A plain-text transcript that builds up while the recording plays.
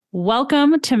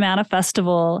Welcome to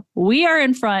Manifestival. We are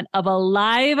in front of a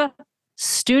live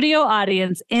studio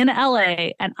audience in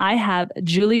LA, and I have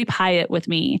Julie Piatt with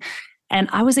me. And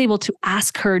I was able to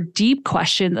ask her deep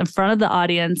questions in front of the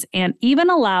audience and even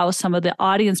allow some of the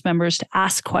audience members to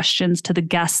ask questions to the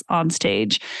guests on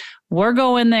stage. We're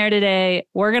going there today.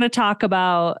 We're going to talk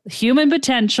about human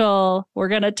potential. We're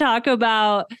going to talk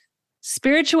about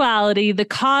spirituality, the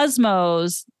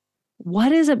cosmos. What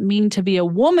does it mean to be a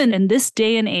woman in this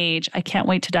day and age? I can't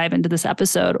wait to dive into this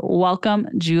episode. Welcome,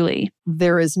 Julie.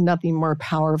 There is nothing more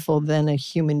powerful than a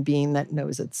human being that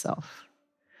knows itself.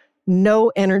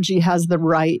 No energy has the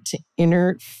right to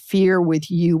interfere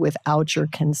with you without your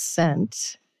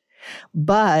consent.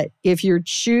 But if you're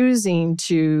choosing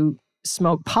to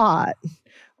smoke pot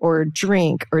or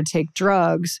drink or take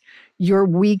drugs, you're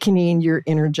weakening your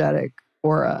energetic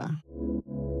aura.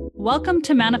 Welcome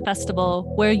to Manifestival,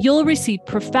 where you'll receive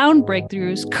profound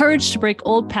breakthroughs, courage to break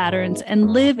old patterns,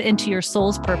 and live into your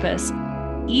soul's purpose.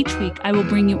 Each week, I will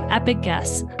bring you epic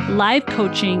guests, live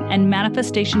coaching, and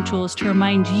manifestation tools to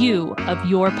remind you of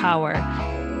your power.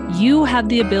 You have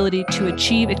the ability to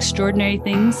achieve extraordinary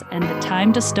things, and the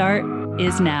time to start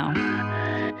is now.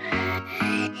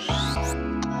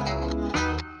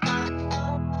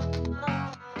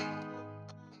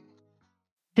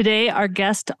 Today, our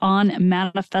guest on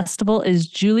Manifestival is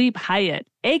Julie Piatt,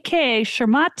 aka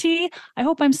Sharmati. I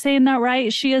hope I'm saying that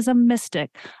right. She is a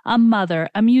mystic, a mother,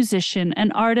 a musician,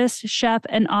 an artist, chef,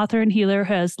 and author and healer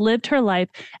who has lived her life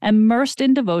immersed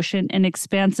in devotion and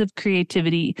expansive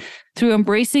creativity. Through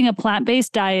embracing a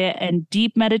plant-based diet and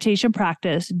deep meditation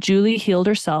practice, Julie healed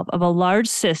herself of a large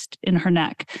cyst in her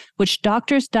neck, which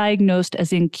doctors diagnosed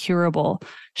as incurable.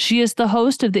 She is the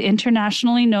host of the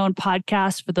internationally known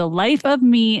podcast For the Life of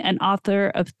Me and author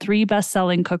of 3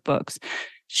 best-selling cookbooks.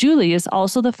 Julie is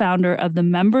also the founder of the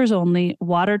members-only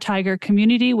Water Tiger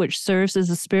community, which serves as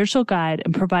a spiritual guide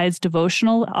and provides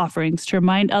devotional offerings to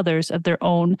remind others of their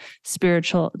own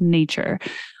spiritual nature.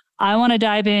 I want to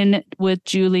dive in with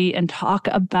Julie and talk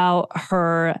about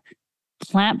her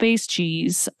plant-based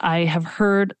cheese. I have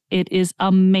heard it is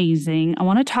amazing. I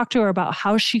want to talk to her about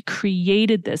how she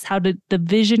created this. How did the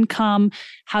vision come?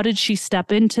 How did she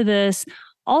step into this?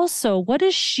 Also, what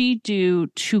does she do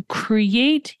to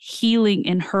create healing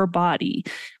in her body?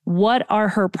 What are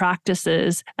her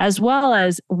practices, as well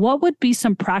as what would be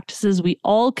some practices we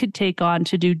all could take on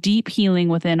to do deep healing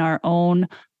within our own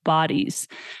bodies?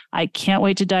 I can't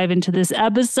wait to dive into this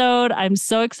episode. I'm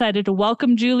so excited to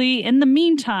welcome Julie. In the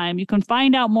meantime, you can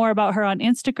find out more about her on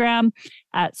Instagram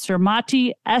at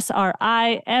Srimati,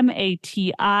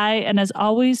 Srimati. And as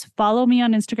always, follow me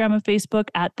on Instagram and Facebook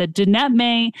at the Danette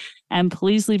May. And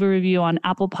please leave a review on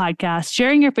Apple Podcasts,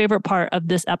 sharing your favorite part of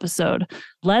this episode.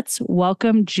 Let's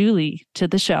welcome Julie to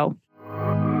the show.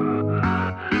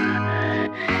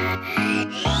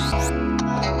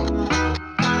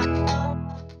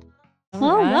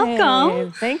 Well,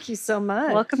 welcome. Thank you so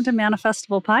much. Welcome to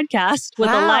Manifestival Podcast with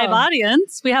a live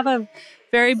audience. We have a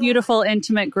very beautiful,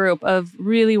 intimate group of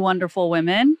really wonderful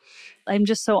women. I'm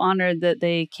just so honored that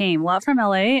they came. A lot from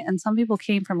LA, and some people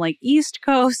came from like East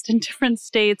Coast and different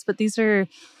states, but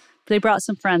they brought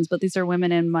some friends, but these are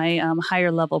women in my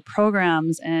higher level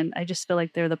programs, and I just feel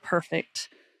like they're the perfect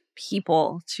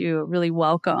people to really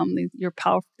welcome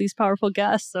these powerful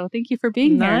guests. So thank you for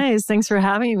being here. Nice. Thanks for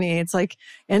having me. It's like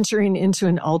entering into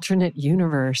an alternate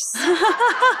universe.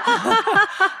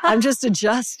 I'm just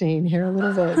adjusting here a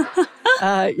little bit.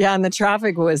 And the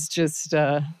traffic was just...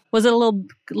 was it a little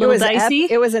dicey?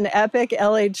 It was an epic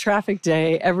LA traffic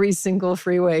day. Every single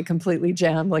freeway completely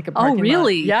jammed like a parking lot. Oh,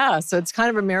 really? Yeah. So it's kind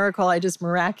of a miracle. I just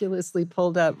miraculously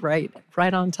pulled up right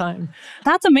on time.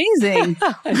 That's amazing.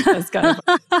 That's kind of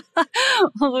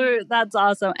Well, that's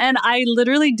awesome. And I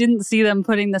literally didn't see them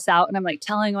putting this out. And I'm like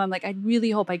telling them, I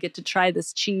really hope I get to try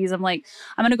this cheese. I'm like,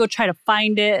 I'm going to go try to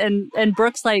find it. And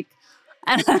Brooke's like,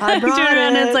 and I brought it.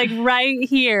 And it's like right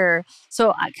here.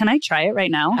 So can I try it right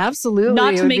now? Absolutely.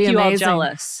 Not to make you all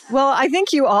jealous. Well, I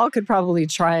think you all could probably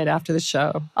try it after the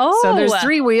show. Oh. So there's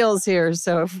 3 wheels here.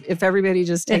 So if everybody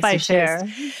just takes a share.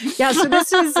 taste. Yeah. So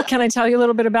this is, can I tell you a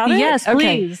little bit about it? Yes,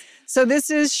 please. Okay. So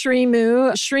this is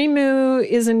Shrimu. Shrimu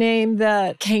is a name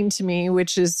that came to me,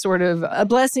 which is sort of a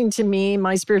blessing to me.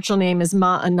 My spiritual name is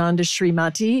Ma Ananda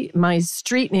Shrimati. My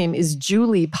street name is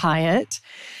Julie Piatt.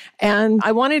 And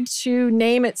I wanted to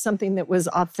name it something that was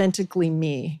authentically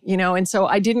me, and so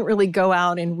I didn't really go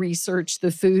out and research the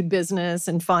food business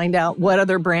and find out what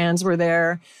other brands were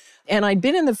there. And I'd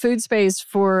been in the food space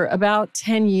for about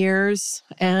 10 years,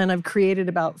 and I've created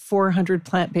about 400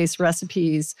 plant-based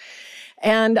recipes.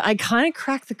 And I kind of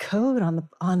cracked the code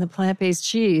on the plant-based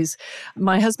cheese.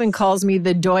 My husband calls me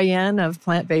the doyenne of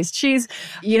plant-based cheese.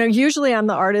 Usually I'm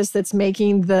the artist that's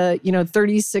making the,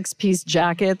 36-piece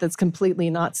jacket that's completely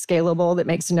not scalable, that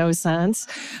makes no sense.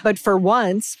 But for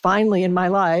once, finally in my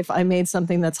life, I made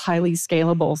something that's highly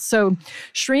scalable. So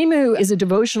Shrimu is a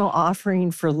devotional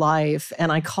offering for life,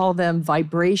 and I call them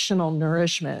vibrational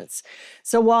nourishments.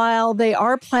 So while they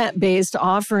are plant-based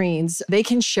offerings, they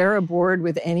can share a board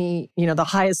with any, the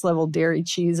highest level dairy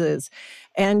cheeses.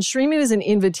 And Shrimu is an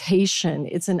invitation.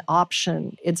 It's an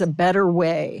option. It's a better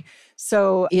way.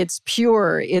 So it's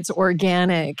pure. It's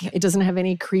organic. It doesn't have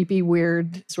any creepy,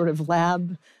 weird sort of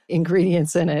lab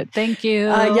ingredients in it. Thank you.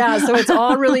 So it's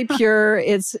all really pure.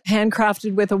 It's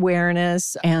handcrafted with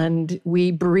awareness, and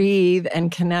we breathe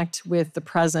and connect with the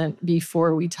present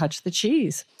before we touch the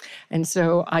cheese. And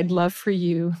so I'd love for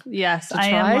you yes, to try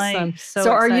I am some. so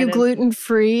So are you excited.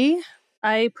 gluten-free?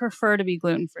 I prefer to be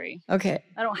gluten-free. Okay.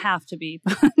 I don't have to be.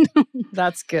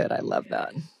 That's good. I love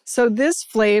that. So this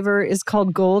flavor is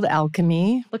called Gold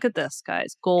Alchemy. Look at this,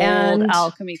 guys. Gold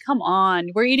Alchemy. Come on.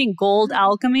 We're eating Gold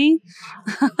Alchemy.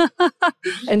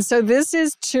 And so this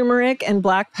is turmeric and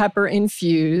black pepper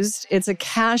infused. It's a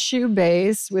cashew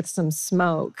base with some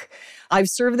smoke. I've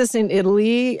served this in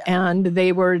Italy, and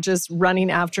they were just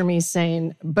running after me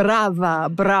saying, brava,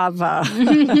 brava.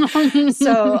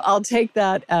 So I'll take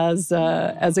that as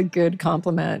a good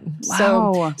compliment.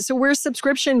 Wow. So we're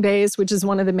subscription-based, which is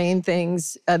one of the main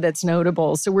things that's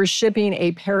notable. So we're shipping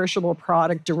a perishable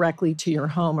product directly to your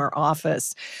home or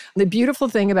office. The beautiful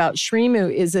thing about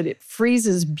Shrimu is that it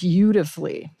freezes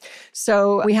beautifully.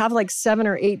 So we have like 7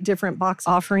 or 8 different box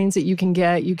offerings that you can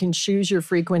get. You can choose your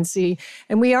frequency.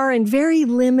 And we are in very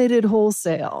limited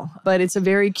wholesale, but it's a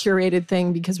very curated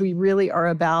thing because we really are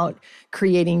about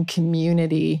creating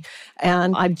community.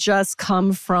 And I've just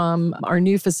come from our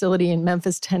new facility in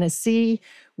Memphis, Tennessee,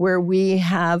 where we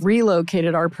have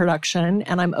relocated our production,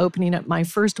 and I'm opening up my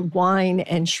first wine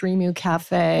and Shrimu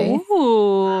cafe.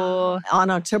 Ooh. On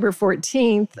October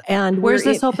 14th. And where's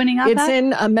this opening up It's at?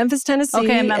 in Memphis, Tennessee.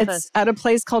 Okay, in Memphis. It's at a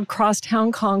place called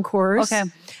Crosstown Concourse.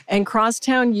 Okay. And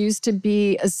Crosstown used to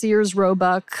be a Sears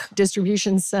Roebuck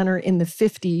distribution center in the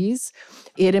 50s.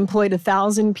 It employed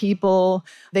 1,000 people.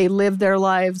 They lived their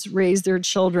lives, raised their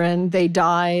children. They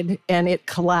died, and it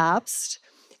collapsed.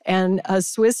 And a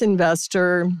Swiss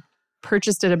investor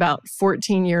purchased it about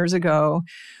 14 years ago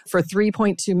for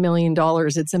 $3.2 million.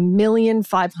 It's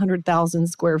 1,500,000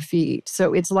 square feet.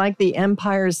 So it's like the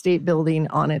Empire State Building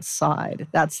on its side.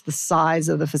 That's the size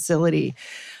of the facility.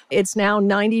 It's now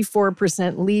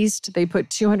 94% leased. They put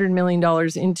 $200 million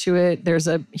into it. There's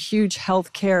a huge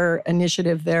healthcare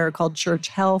initiative there called Church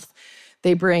Health.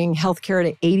 They bring healthcare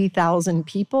to 80,000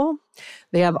 people.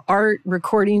 They have art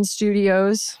recording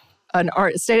studios, an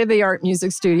state-of-the-art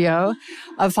music studio,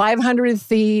 a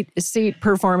 500-seat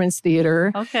performance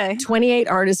theater, 28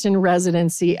 artists in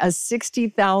residency, a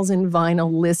 60,000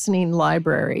 vinyl listening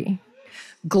library,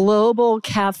 global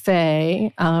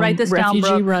cafe, Write this refugee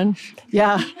down, Brooke. run.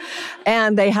 Yeah.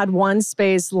 And they had one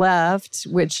space left,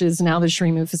 which is now the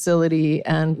Shrimu facility,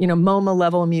 and, MoMA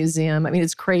level museum. I mean,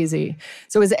 it's crazy.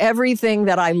 So it's everything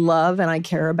that I love and I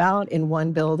care about in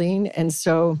one building. And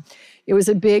so it was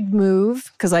a big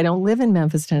move because I don't live in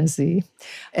Memphis, Tennessee.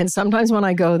 And sometimes when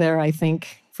I go there, I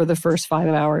think for the first 5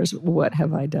 hours, what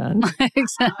have I done?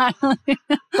 Exactly.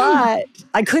 But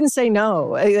I couldn't say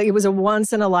no. It was a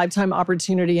once in a lifetime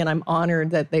opportunity, and I'm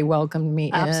honored that they welcomed me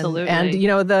in. Absolutely. And,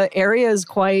 the area is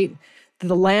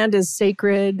the land is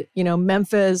sacred.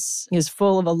 Memphis is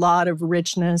full of a lot of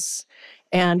richness,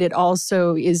 and it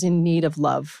also is in need of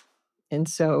love. And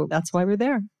so that's why we're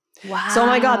there. Wow. So, oh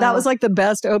my God, that was like the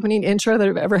best opening intro that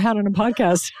I've ever had on a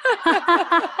podcast.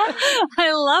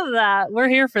 I love that. We're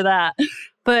here for that.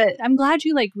 But I'm glad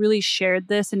you really shared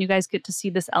this, and you guys get to see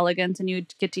this elegance, and you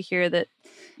get to hear that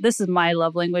this is my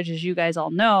love language, as you guys all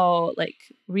know,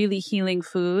 really healing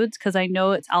foods, because I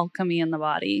know it's alchemy in the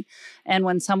body. And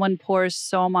when someone pours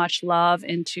so much love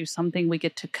into something, we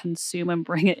get to consume and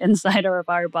bring it inside of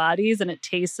our bodies, and it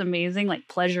tastes amazing, like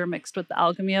pleasure mixed with the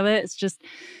alchemy of it. It's just,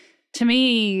 to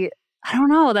me, I don't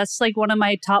know, that's one of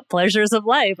my top pleasures of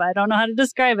life. I don't know how to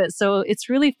describe it. So it's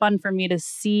really fun for me to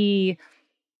see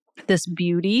this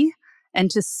beauty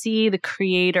and to see the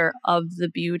creator of the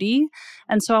beauty.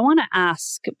 And so I want to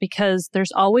ask, because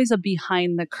there's always a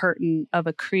behind the curtain of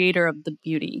a creator of the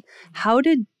beauty. How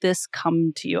did this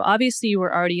come to you? Obviously, you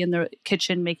were already in the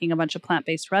kitchen making a bunch of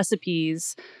plant-based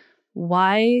recipes.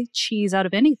 Why cheese out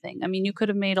of anything? I mean, you could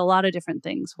have made a lot of different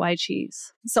things. Why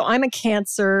cheese? So I'm a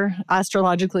Cancer,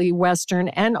 astrologically Western,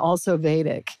 and also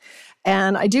Vedic.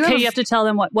 And I do Okay, you have to tell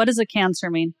them what does a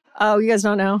Cancer mean? Oh, you guys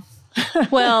don't know?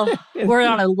 Well, we're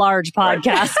on a large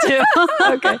podcast too.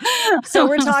 Okay. So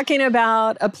we're talking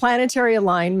about a planetary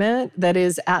alignment that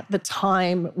is at the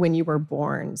time when you were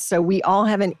born. So we all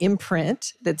have an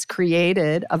imprint that's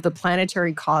created of the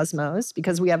planetary cosmos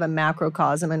because we have a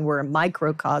macrocosm and we're a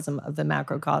microcosm of the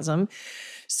macrocosm.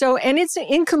 So, and it's an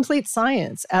incomplete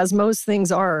science, as most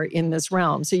things are in this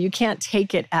realm. So you can't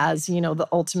take it as, the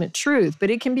ultimate truth,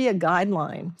 but it can be a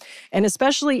guideline. And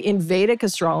especially in Vedic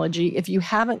astrology, if you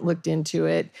haven't looked into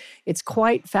it, it's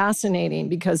quite fascinating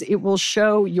because it will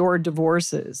show your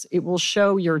divorces. It will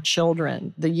show your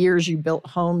children, the years you built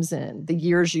homes in, the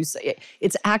years you say,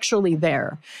 it's actually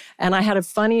there. And I had a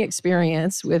funny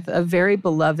experience with a very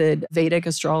beloved Vedic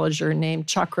astrologer named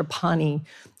Chakrapani.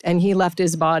 And he left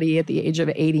his body at the age of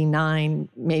 89,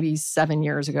 maybe 7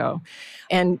 years ago.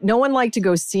 And no one liked to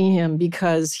go see him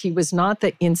because he was not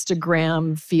the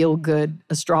Instagram feel-good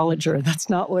astrologer. That's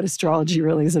not what astrology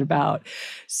really is about.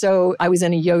 So I was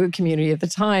in a yoga community at the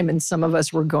time, and some of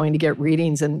us were going to get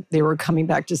readings, and they were coming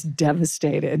back just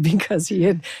devastated because he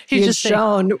had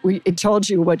shown, it told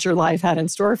you what your life had in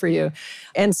store for you.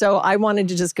 And so I wanted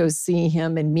to just go see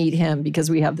him and meet him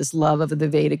because we have this love of the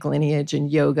Vedic lineage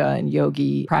and yoga and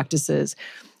yogi practices.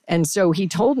 And so he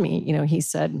told me, he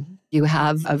said, you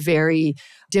have a very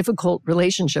difficult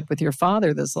relationship with your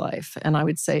father this life. And I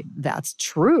would say, that's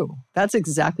true. That's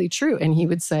exactly true. And he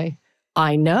would say,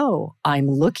 I know, I'm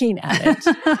looking at it.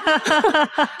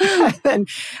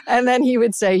 and then he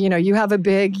would say, you have a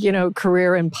big,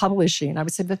 career in publishing. I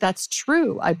would say, but that's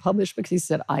true. I publish because he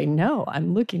said, I know,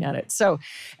 I'm looking at it. So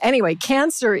anyway,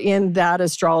 Cancer in that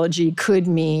astrology could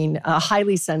mean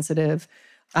highly sensitive.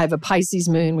 I have a Pisces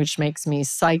moon, which makes me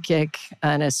psychic,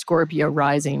 and a Scorpio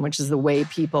rising, which is the way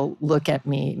people look at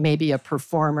me, maybe a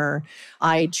performer.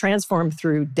 I transform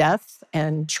through death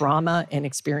and trauma and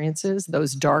experiences.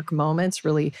 Those dark moments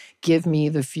really give me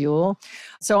the fuel.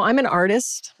 So I'm an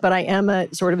artist, but I am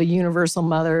a sort of a universal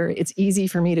mother. It's easy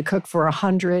for me to cook for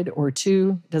 100 or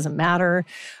 2, doesn't matter.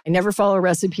 I never follow a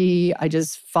recipe. I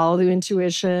just follow the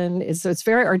intuition. So it's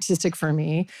very artistic for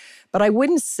me. But I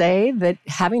wouldn't say that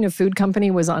having a food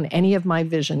company was on any of my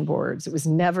vision boards. It was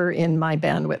never in my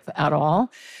bandwidth at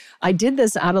all. I did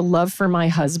this out of love for my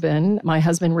husband. My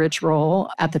husband, Rich Roll,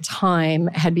 at the time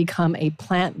had become a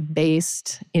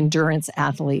plant-based endurance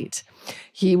athlete.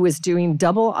 He was doing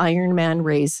double Ironman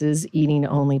races, eating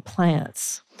only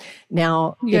plants.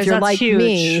 Now, if you're like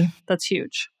me, that's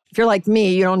huge. If you're like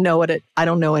me, you don't know I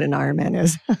don't know what an Ironman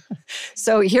is.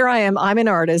 So here I am. I'm an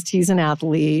artist. He's an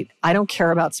athlete. I don't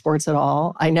care about sports at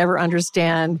all. I never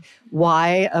understand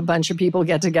why a bunch of people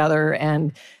get together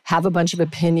and have a bunch of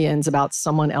opinions about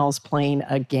someone else playing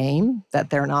a game that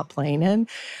they're not playing in.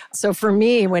 So for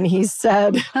me, when he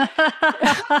said,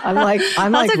 I'm like,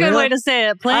 that's a good way to say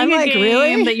it. Playing a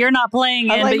game that you're not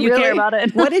playing in, but you care about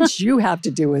it. What did you have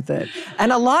to do with it?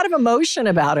 And a lot of emotion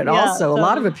about it also, totally. A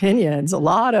lot of opinions, a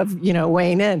lot of,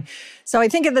 weighing in. So I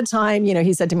think at the time,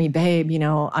 he said to me, babe,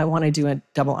 I want to do a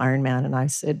double Ironman. And I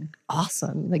said,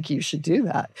 awesome, you should do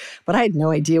that. But I had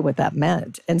no idea what that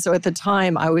meant. And so at the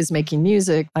time I was making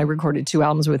music. I recorded 2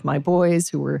 albums with my boys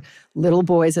who were little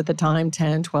boys at the time,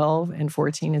 10, 12, and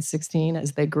 14 and 16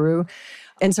 as they grew.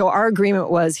 And so our agreement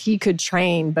was he could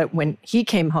train, but when he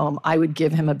came home, I would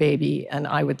give him a baby and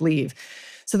I would leave.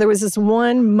 So there was this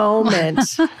one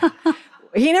moment.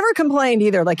 He never complained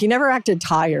either. He never acted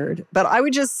tired. But I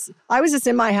was just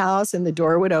in my house and the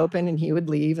door would open and he would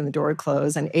leave and the door would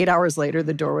close. And 8 hours later,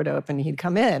 the door would open and he'd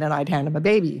come in and I'd hand him a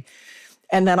baby.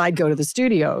 And then I'd go to the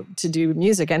studio to do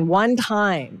music. And one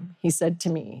time he said to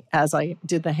me, as I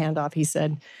did the handoff, he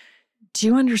said, do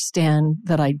you understand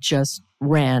that I just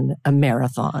ran a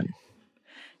marathon?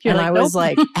 You're and I was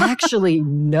nope. Actually,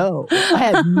 no. I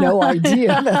had no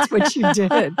idea that's what you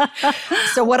did.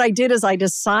 So what I did is I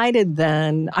decided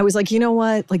then, I was like, you know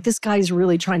what? This guy's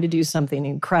really trying to do something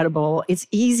incredible. It's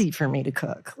easy for me to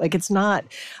cook. It's not.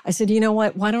 I said, you know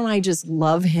what? Why don't I just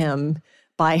love him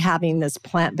by having this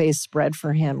plant-based spread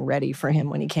for him, ready for him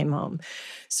when he came home.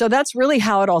 So that's really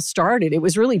how it all started. It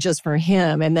was really just for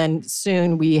him. And then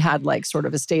soon we had sort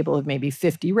of a stable of maybe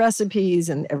 50 recipes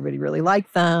and everybody really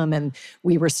liked them. And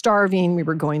we were starving. We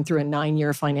were going through a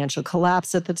 9-year financial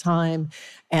collapse at the time.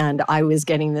 And I was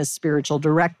getting this spiritual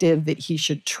directive that he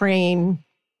should train,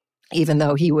 even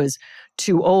though he was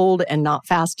too old and not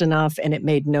fast enough, and it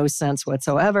made no sense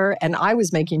whatsoever. And I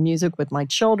was making music with my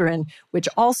children, which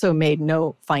also made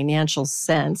no financial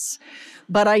sense.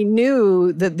 But I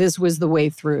knew that this was the way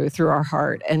through our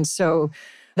heart. And so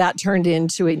that turned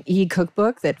into an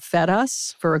e-cookbook that fed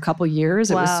us for a couple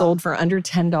years. Wow. It was sold for under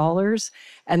 $10.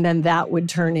 And then that would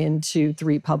turn into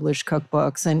 3 published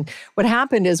cookbooks. And what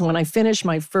happened is when I finished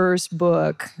my first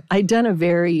book, I'd done a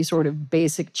very sort of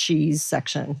basic cheese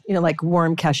section, like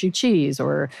warm cashew cheese,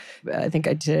 or I think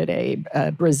I did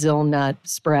a Brazil nut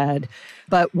spread.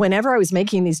 But whenever I was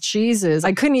making these cheeses,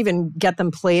 I couldn't even get them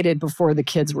plated before the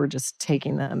kids were just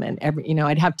taking them. And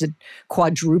I'd have to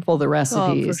quadruple the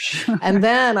recipes. Oh, for sure. And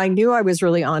then I knew I was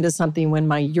really onto something when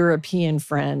my European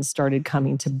friends started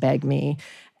coming to beg me.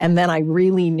 And then I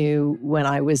really knew when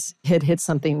I was hit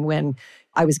something when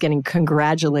I was getting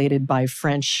congratulated by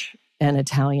French and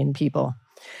Italian people.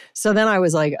 So then I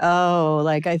was like, oh,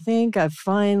 I think I've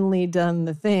finally done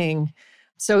the thing.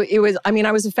 So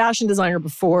I was a fashion designer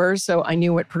before, so I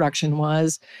knew what production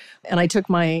was. And I took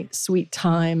my sweet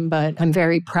time, but I'm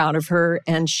very proud of her.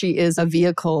 And she is a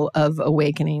vehicle of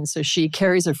awakening. So she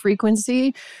carries a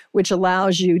frequency which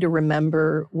allows you to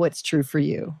remember what's true for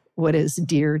you, what is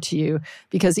dear to you,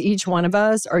 because each one of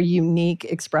us are unique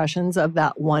expressions of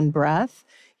that one breath.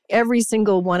 Every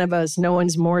single one of us, no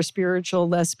one's more spiritual,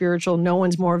 less spiritual, no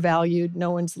one's more valued,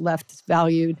 no one's less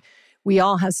valued. We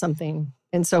all have something.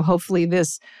 And so hopefully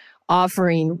this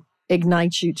offering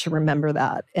ignites you to remember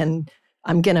that. And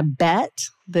I'm going to bet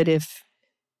that if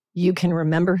you can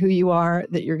remember who you are,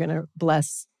 that you're going to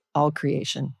bless all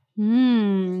creation.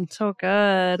 So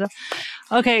good.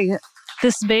 Okay,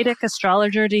 this Vedic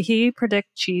astrologer, did he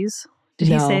predict cheese? Did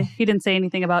he say, he didn't say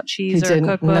anything about cheese or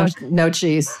cookbook? No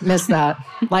cheese. Missed that.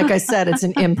 Like I said, it's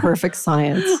an imperfect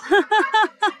science.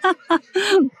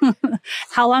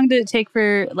 How long did it take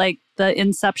for the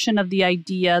inception of the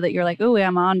idea that you're like, oh,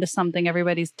 I'm on to something.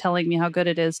 Everybody's telling me how good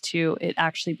it is to it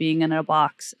actually being in a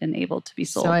box and able to be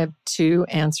sold? So I have 2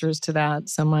 answers to that.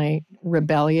 So my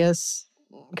rebellious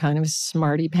kind of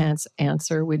smarty pants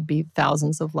answer would be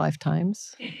thousands of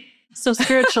lifetimes. So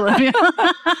spiritual of you.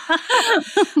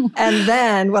 And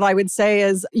then what I would say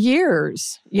is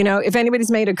years. If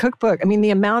anybody's made a cookbook, the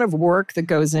amount of work that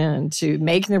goes into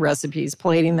making the recipes,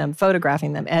 plating them,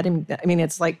 photographing them, editing them,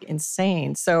 it's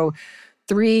insane. So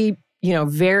 3,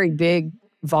 very big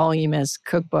voluminous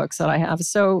cookbooks that I have.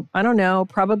 So I don't know,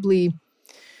 probably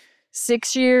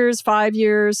 6 years, 5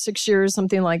 years, 6 years,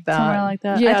 something like that. Somewhere like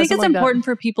that. Yeah, I think it's important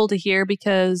for for people to hear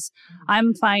because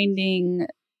I'm finding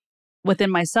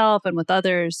within myself and with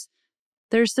others,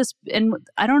 there's this, and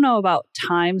I don't know about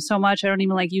time so much. I don't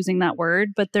even like using that word,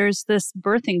 but there's this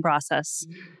birthing process.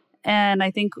 And I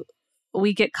think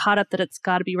we get caught up that it's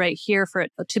got to be right here for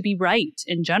it to be right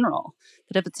in general.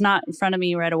 That if it's not in front of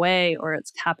me right away or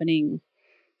it's happening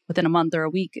within a month or a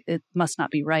week, it must not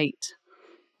be right.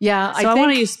 Yeah. So I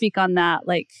want you to speak on that,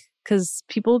 because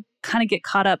people kind of get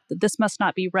caught up that this must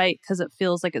not be right because it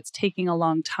feels like it's taking a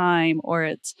long time or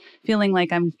it's feeling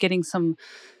like I'm getting some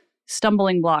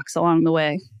stumbling blocks along the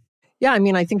way. Yeah,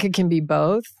 I think it can be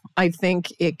both. I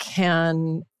think it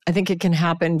can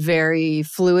happen very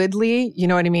fluidly. You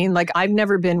know what I mean? I've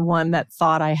never been one that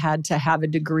thought I had to have a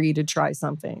degree to try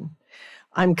something.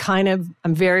 I'm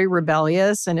very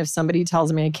rebellious. And if somebody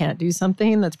tells me I can't do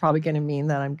something, that's probably going to mean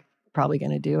that I'm probably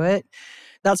going to do it.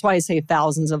 That's why I say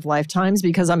thousands of lifetimes,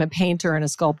 because I'm a painter and a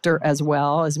sculptor as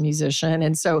well as a musician.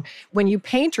 And so when you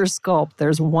paint or sculpt,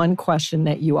 there's one question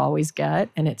that you always get,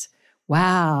 and it's,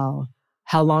 wow,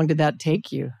 how long did that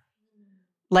take you?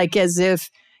 As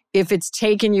if it's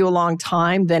taken you a long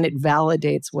time, then it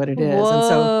validates what it is. Whoa, and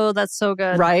so, that's so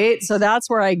good. Right? So that's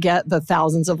where I get the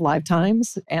thousands of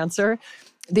lifetimes answer.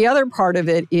 The other part of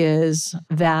it is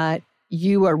that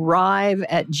you arrive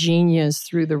at genius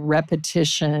through the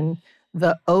repetition,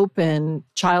 the open,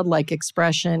 childlike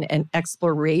expression and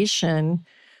exploration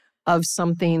of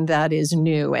something that is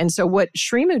new. And so what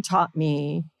Srimu taught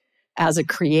me as a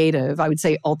creative, I would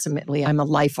say ultimately I'm a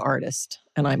life artist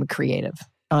and I'm a creative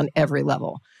on every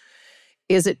level,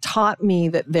 is it taught me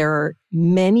that there are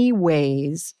many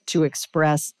ways to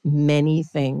express many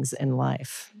things in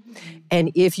life.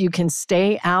 And if you can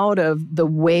stay out of the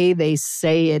way they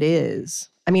say it is,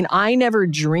 I never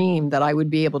dreamed that I would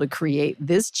be able to create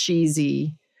this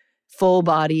cheesy,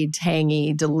 full-bodied,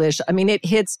 tangy, delicious. It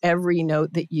hits every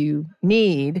note that you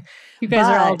need. You guys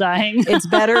are all dying. It's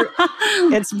better.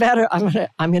 It's better.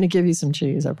 I'm gonna give you some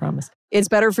cheese, I promise. It's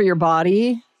better for your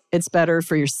body. It's better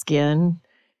for your skin.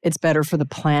 It's better for the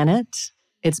planet.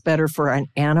 It's better for our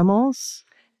animals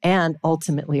and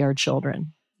ultimately our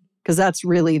children. Because that's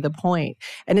really the point.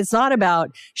 And it's not about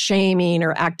shaming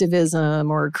or activism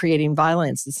or creating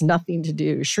violence. It's nothing to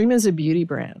do. Shrima is a beauty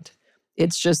brand.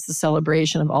 It's just the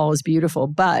celebration of all is beautiful.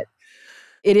 But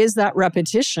it is that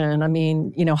repetition.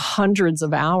 Hundreds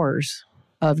of hours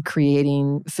of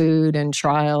creating food and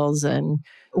trials. And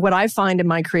what I find in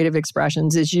my creative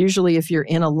expressions is usually if you're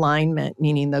in alignment,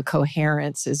 meaning the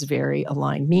coherence is very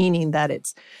aligned, meaning that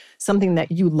it's something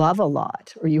that you love a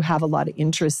lot or you have a lot of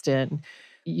interest in,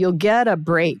 you'll get a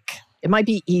break. It might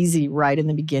be easy right in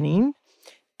the beginning,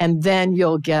 and then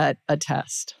you'll get a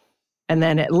test. And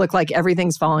then it looked like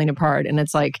everything's falling apart. And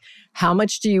it's like, how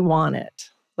much do you want it?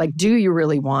 Like, do you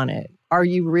really want it? Are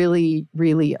you really,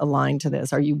 really aligned to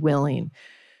this? Are you willing?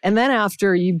 And then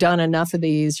after you've done enough of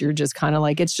these, you're just kind of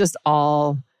like, it's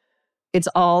all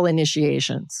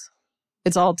initiations.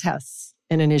 It's all tests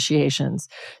and initiations.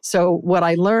 So what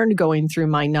I learned going through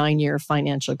my 9-year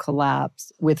financial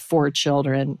collapse with 4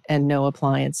 children and no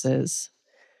appliances,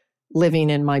 living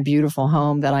in my beautiful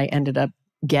home that I ended up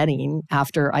getting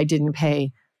after I didn't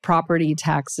pay property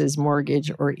taxes,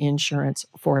 mortgage, or insurance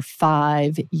for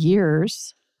 5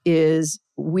 years, is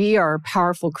we are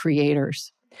powerful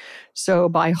creators. So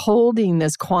by holding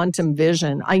this quantum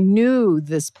vision, I knew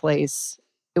this place,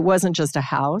 it wasn't just a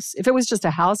house. If it was just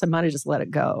a house, I might have just let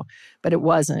it go, but it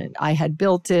wasn't. I had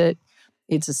built it.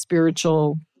 It's a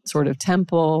spiritual sort of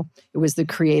temple. It was the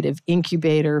creative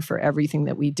incubator for everything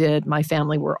that we did. My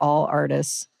family were all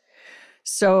artists.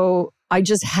 So I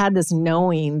just had this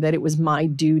knowing that it was my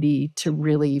duty to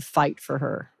really fight for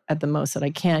her at the most that I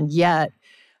can. Yet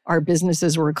our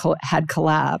businesses had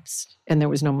collapsed and there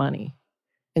was no money.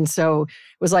 And so it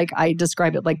was like, I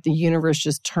describe it like the universe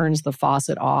just turns the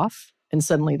faucet off and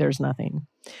suddenly there's nothing.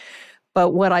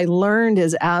 But what I learned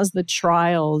is as the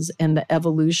trials and the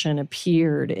evolution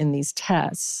appeared in these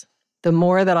tests, the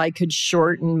more that I could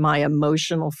shorten my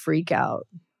emotional freak out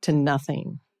to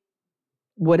nothing.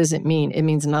 What does it mean? It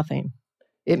means nothing.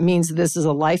 It means this is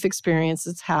a life experience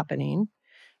that's happening.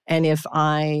 And if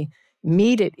I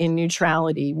meet it in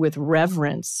neutrality with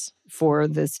reverence for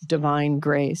this divine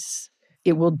grace,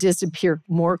 it will disappear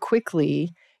more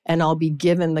quickly and I'll be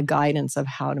given the guidance of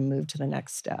how to move to the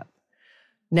next step.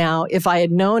 Now, if I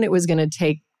had known it was going to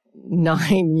take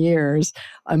 9 years,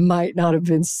 I might not have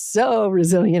been so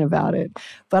resilient about it.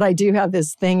 But I do have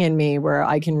this thing in me where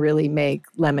I can really make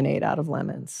lemonade out of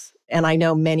lemons. And I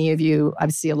know many of you, I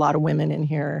see a lot of women in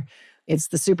here. It's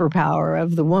the superpower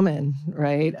of the woman,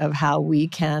 right? Of how we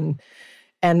can.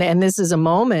 And this is a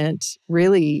moment,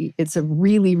 really, it's a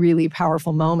really, really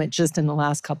powerful moment just in the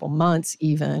last couple months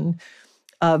even,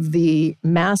 of the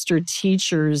master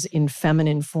teachers in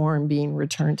feminine form being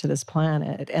returned to this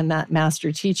planet. And that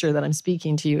master teacher that I'm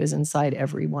speaking to you is inside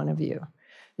every one of you.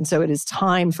 And so it is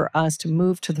time for us to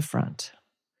move to the front.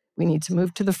 We need to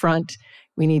move to the front.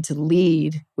 We need to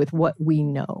lead with what we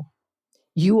know.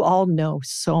 You all know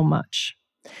so much.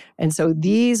 And so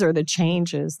these are the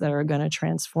changes that are going to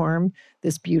transform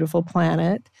this beautiful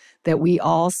planet that we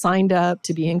all signed up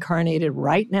to be incarnated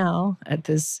right now at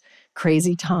this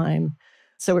crazy time.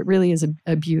 So it really is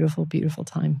a beautiful, beautiful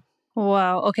time.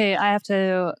 Wow. Okay,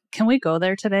 can we go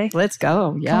there today? Let's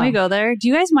go. Yeah. Can we go there? Do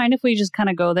you guys mind if we just kind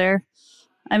of go there?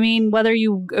 I mean, whether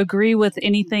you agree with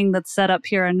anything that's set up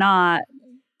here or not,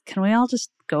 can we all just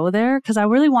go there? Because I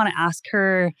really want to ask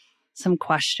her some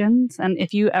questions. And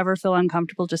if you ever feel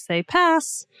uncomfortable, just say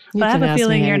pass. But I have a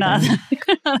feeling you're not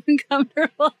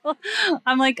uncomfortable.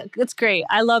 I'm like, it's great.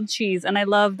 I love cheese and I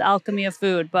love the alchemy of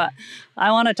food, but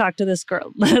I want to talk to this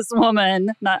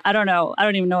woman. I don't know. I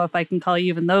don't even know if I can call you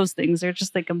even those things. They're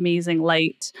just like amazing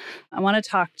light. I want to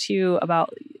talk to you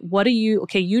about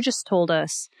you just told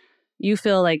us you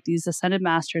feel like these ascended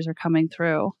masters are coming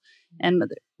through and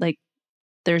like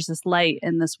there's this light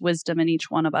and this wisdom in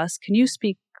each one of us. Can you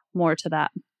speak more to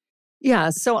that? Yeah.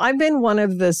 So I've been one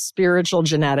of the spiritual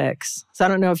genetics. So I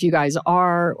don't know if you guys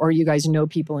are or you guys know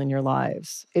people in your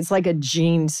lives. It's like a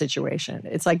gene situation.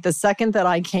 It's like the second that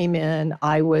I came in,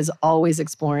 I was always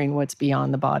exploring what's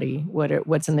beyond the body,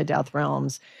 what's in the death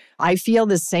realms. I feel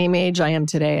the same age I am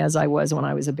today as I was when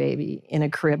I was a baby in a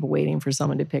crib waiting for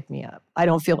someone to pick me up. I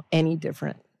don't feel any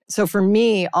different. So for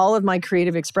me, all of my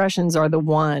creative expressions are the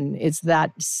one. It's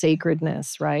that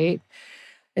sacredness, right?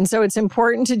 And so it's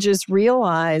important to just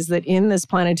realize that in this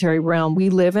planetary realm, we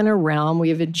live in a realm, we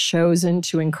have been chosen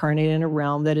to incarnate in a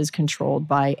realm that is controlled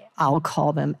by, I'll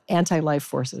call them anti-life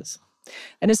forces.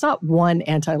 And it's not one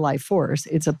anti-life force,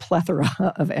 it's a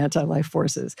plethora of anti-life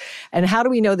forces. And how do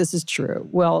we know this is true?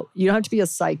 Well, you don't have to be a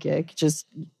psychic, just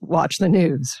watch the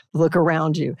news, look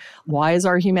around you. Why is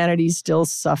our humanity still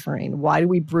suffering? Why do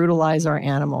we brutalize our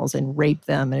animals and rape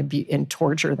them and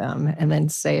torture them and then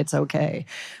say it's okay?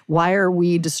 Why are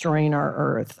we destroying our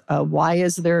earth? Why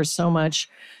is there so much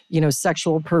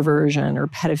sexual perversion or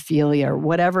pedophilia or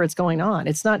whatever it's going on?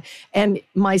 It's not, and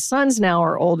my sons now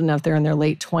are old enough, they're in their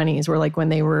late 20s, where like when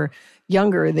they were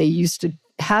younger, they used to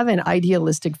have an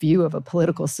idealistic view of a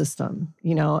political system,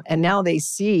 and now they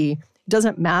see it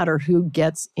doesn't matter who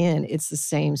gets in, it's the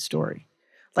same story.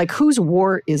 Like, whose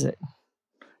war is it?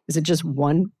 Is it just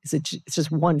one? It's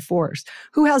just one force?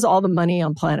 Who has all the money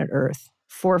on planet Earth?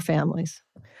 4 families.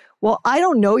 Well, I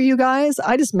don't know you guys.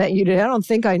 I just met you today. I don't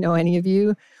think I know any of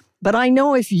you. But I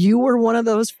know if you were one of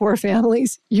those 4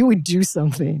 families, you would do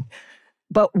something.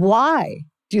 But why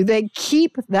do they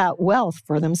keep that wealth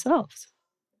for themselves?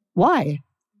 Why?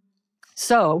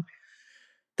 So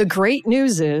the great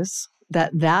news is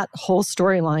that whole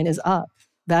storyline is up.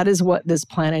 That is what this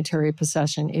planetary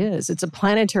procession is. It's a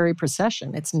planetary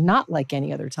procession. It's not like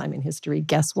any other time in history.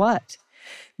 Guess what?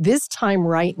 This time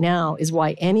right now is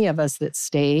why any of us that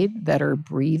stayed, that are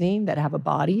breathing, that have a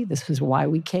body, this is why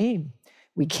we came.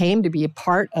 We came to be a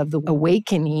part of the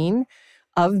awakening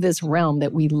of this realm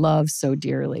that we love so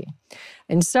dearly.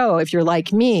 And so if you're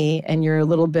like me and you're a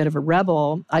little bit of a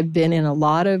rebel, I've been in a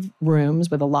lot of rooms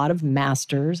with a lot of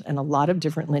masters and a lot of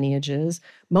different lineages,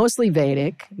 mostly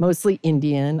Vedic, mostly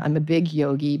Indian. I'm a big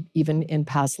yogi, even in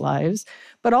past lives,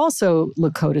 but also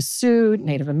Lakota Sioux,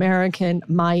 Native American,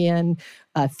 Mayan,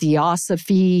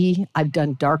 Theosophy. I've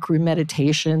done darkroom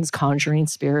meditations, conjuring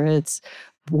spirits,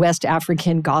 West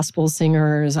African gospel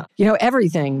singers,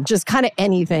 everything, just kind of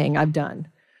anything I've done.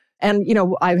 And,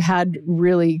 I've had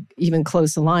really even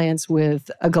close alliance with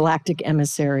a galactic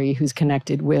emissary who's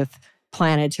connected with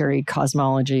planetary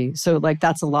cosmology. So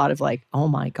that's a lot of oh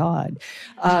my God.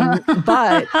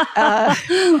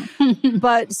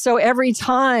 But so every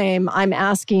time I'm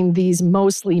asking these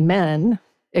mostly men,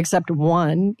 except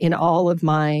one in all of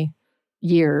my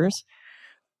years,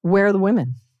 where are the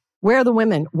women? Where are the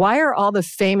women? Why are all the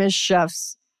famous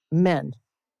chefs men?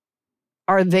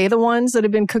 Are they the ones that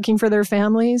have been cooking for their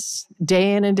families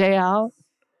day in and day out?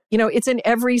 It's in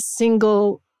every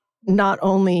single, not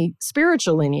only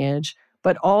spiritual lineage,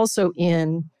 but also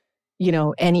in,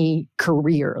 any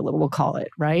career, we'll call it,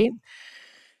 right?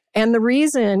 And the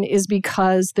reason is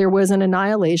because there was an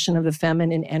annihilation of the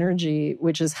feminine energy,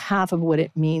 which is half of what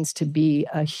it means to be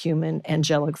a human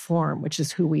angelic form, which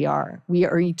is who we are. We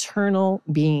are eternal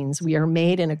beings. We are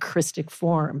made in a Christic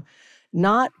form,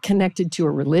 not connected to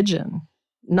a religion,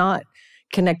 not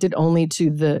connected only to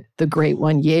the great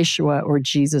one, Yeshua or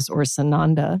Jesus or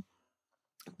Sananda,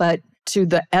 but to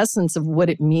the essence of what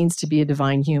it means to be a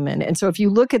divine human. And so if you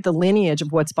look at the lineage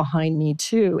of what's behind me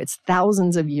too, it's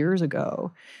thousands of years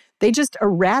ago. They just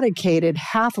eradicated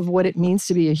half of what it means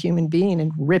to be a human being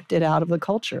and ripped it out of the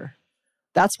culture.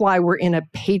 That's why we're in a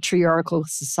patriarchal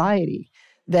society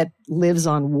that lives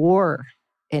on war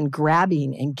and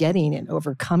grabbing and getting and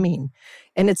overcoming.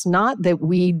 And it's not that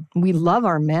we love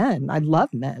our men. I love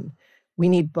men. We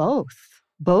need both.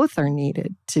 Both are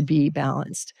needed to be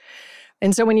balanced.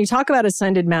 And so when you talk about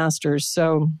ascended masters,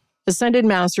 so ascended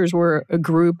masters were a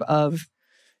group of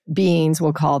beings,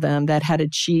 we'll call them, that had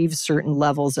achieved certain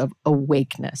levels of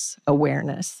awareness.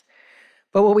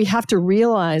 But what we have to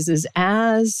realize is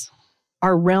as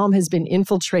our realm has been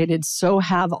infiltrated, so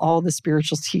have all the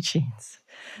spiritual teachings.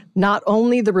 Not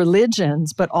only the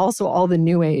religions, but also all the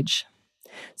New Age.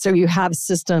 So you have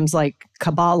systems like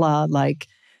Kabbalah, like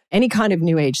any kind of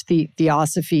New Age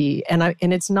theosophy, and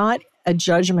it's not a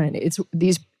judgment.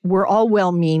 We're all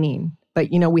well-meaning, but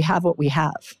we have what we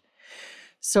have.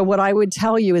 So what I would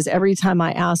tell you is every time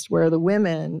I asked where are the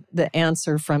women, the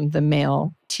answer from the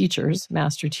male teachers,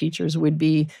 master teachers, would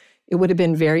be it would have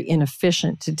been very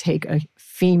inefficient to take a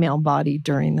female body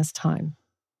during this time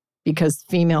because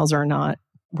females we're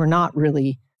not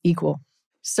really equal.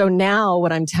 So now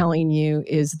what I'm telling you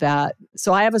is that,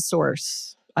 so I have a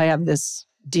source. I have this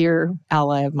dear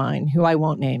ally of mine who I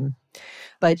won't name,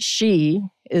 but she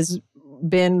has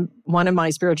been one of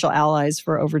my spiritual allies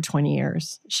for over 20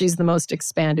 years. She's the most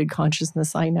expanded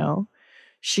consciousness I know.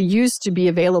 She used to be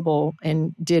available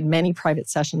and did many private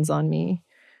sessions on me.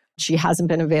 She hasn't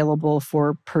been available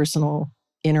for personal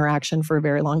interaction for a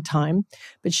very long time,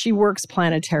 but she works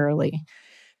planetarily.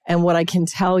 And what I can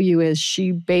tell you is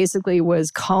she basically was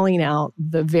calling out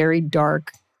the very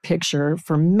dark picture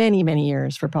for many, many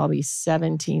years, for probably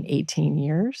 17, 18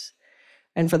 years.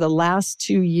 And for the last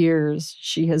 2 years,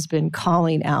 she has been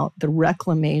calling out the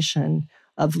reclamation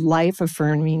of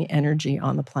life-affirming energy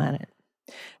on the planet.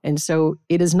 And so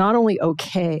it is not only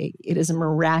okay, it is a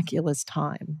miraculous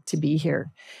time to be here.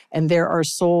 And there are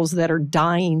souls that are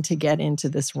dying to get into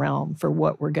this realm for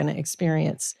what we're going to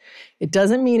experience. It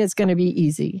doesn't mean it's going to be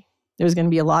easy. There's going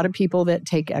to be a lot of people that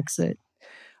take exit.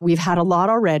 We've had a lot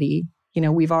already.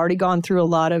 We've already gone through a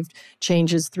lot of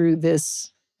changes through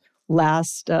this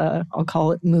last, I'll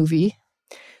call it movie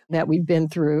that we've been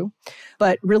through,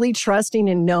 but really trusting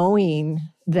and knowing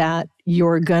that,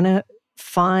 you're going to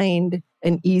find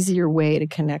an easier way to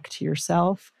connect to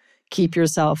yourself, keep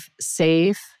yourself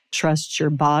safe, trust your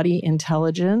body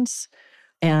intelligence,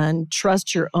 and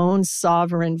trust your own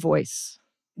sovereign voice.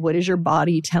 What is your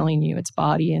body telling you? It's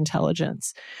body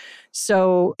intelligence.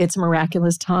 So it's a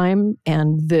miraculous time,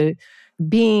 and the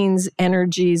beings,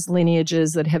 energies,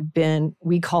 lineages that have been,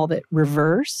 we call it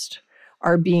reversed,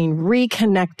 are being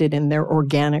reconnected in their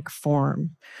organic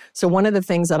form. So one of the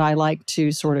things that I like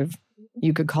to sort of,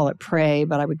 you could call it pray,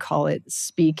 but I would call it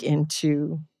speak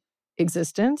into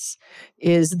existence,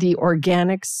 is the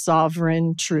organic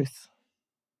sovereign truth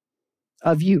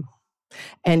of you.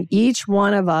 And each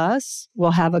one of us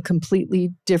will have a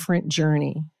completely different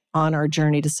journey on our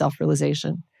journey to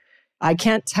self-realization. I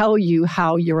can't tell you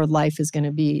how your life is going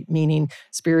to be, meaning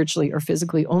spiritually or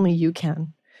physically, only you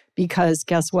can. Because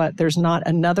guess what? There's not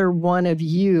another one of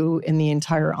you in the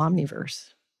entire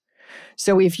omniverse.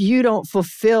 So if you don't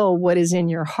fulfill what is in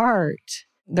your heart,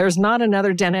 there's not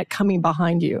another Dennett coming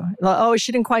behind you. Oh,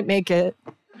 she didn't quite make it,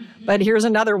 but here's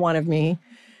another one of me.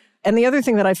 And the other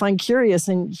thing that I find curious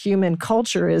in human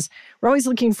culture is we're always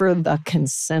looking for the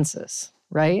consensus,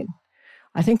 right?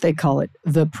 I think they call it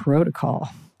the protocol.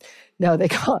 No, they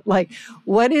call it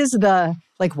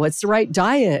what's the right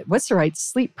diet? What's the right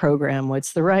sleep program?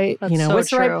 What's the right, That's so what's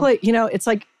true. the right place? It's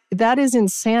like, that is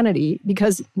insanity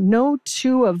because no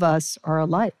two of us are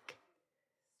alike.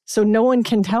 So no one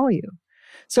can tell you.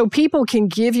 So people can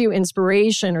give you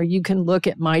inspiration, or you can look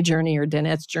at my journey or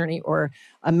Danette's journey or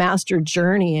a master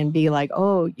journey and be like,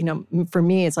 oh, for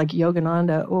me, it's like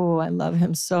Yogananda. Oh, I love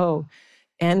him so.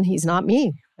 And he's not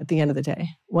me at the end of the day.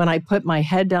 When I put my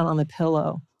head down on the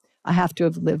pillow, I have to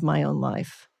have lived my own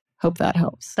life. Hope that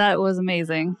helps. That was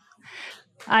amazing.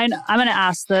 I'm going to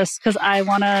ask this because I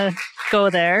want to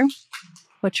go there.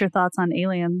 What's your thoughts on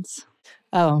aliens?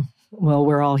 Oh, well,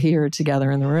 we're all here together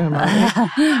in the room,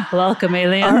 aren't we? Welcome,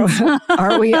 aliens.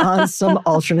 Are we on some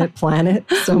alternate planet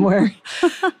somewhere?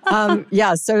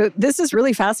 So this is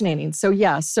really fascinating. So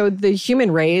the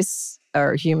human race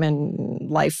or human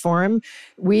life form,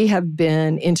 we have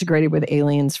been integrated with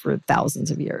aliens for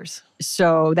thousands of years.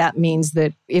 So that means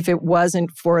that if it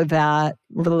wasn't for that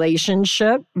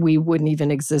relationship, we wouldn't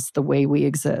even exist the way we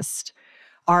exist.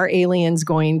 Are aliens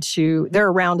they're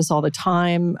around us all the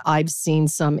time. I've seen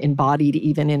some embodied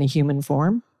even in a human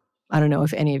form. I don't know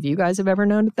if any of you guys have ever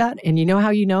known that. And you know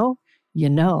how you know? You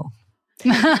know.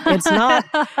 It's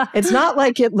not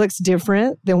like it looks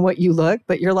different than what you look,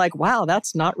 but you're like, wow,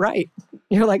 that's not right.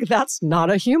 You're like, that's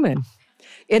not a human.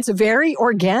 It's very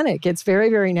organic. It's very,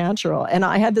 very natural. And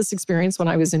I had this experience when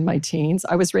I was in my teens.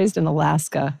 I was raised in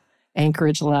Alaska,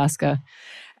 Anchorage, Alaska.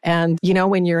 And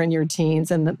when you're in your teens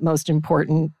and the most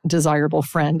important desirable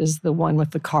friend is the one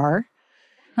with the car.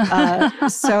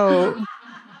 So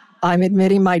I'm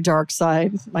admitting my dark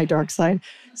side.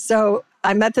 So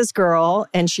I met this girl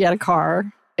and she had a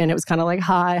car and it was kind of like,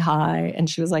 hi. And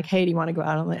she was like, hey, do you want to go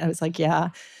out? I was like, yeah.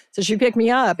 So she picked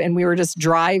me up and we were just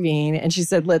driving and she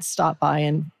said, let's stop by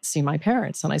and see my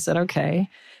parents. And I said, okay.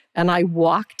 And I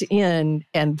walked in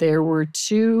and there were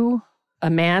a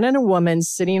man and a woman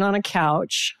sitting on a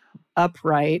couch,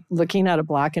 upright, looking at a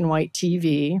black and white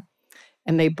TV.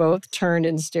 And they both turned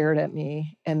and stared at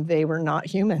me, and they were not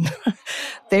human.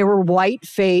 They were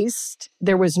white-faced.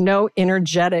 There was no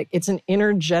it's an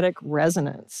energetic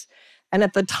resonance. And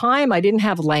at the time, I didn't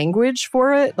have language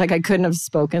for it. Like I couldn't have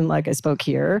spoken like I spoke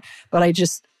here, but I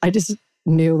just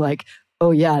knew like, oh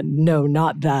yeah, no,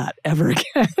 not that ever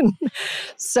again.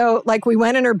 So we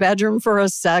went in her bedroom for a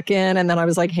second and then I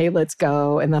was like, hey, let's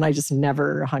go. And then I just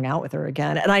never hung out with her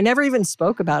again. And I never even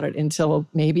spoke about it until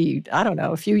maybe, I don't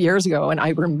know, a few years ago. And I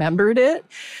remembered it.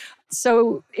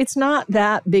 So it's not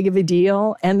that big of a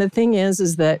deal. And the thing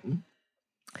is that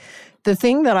the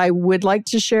thing that I would like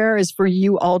to share is for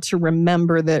you all to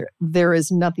remember that there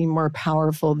is nothing more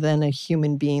powerful than a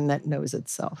human being that knows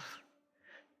itself.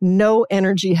 No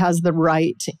energy has the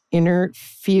right to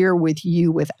interfere with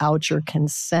you without your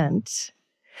consent.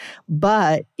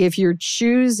 But if you're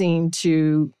choosing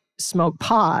to smoke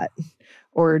pot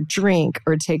or drink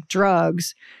or take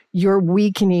drugs, you're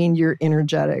weakening your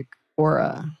energetic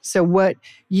aura. So what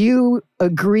you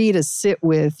agree to sit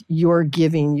with, you're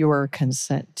giving your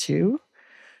consent to.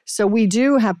 So we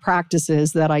do have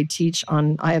practices that I teach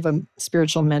on. I have a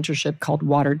spiritual mentorship called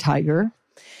Water Tiger.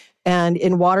 And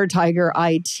in Water Tiger,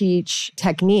 I teach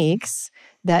techniques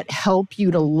that help you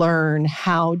to learn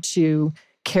how to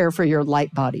care for your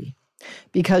light body.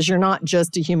 because you're not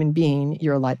just a human being,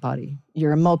 you're a light body.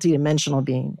 You're a multidimensional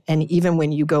being. And even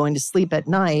when you go into sleep at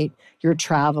night, you're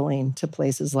traveling to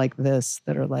places like this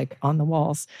that are like on the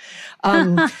walls.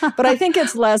 But I think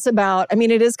it's less about, I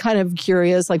mean, it is kind of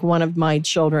curious, like one of my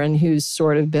children who's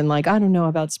sort of been like, I don't know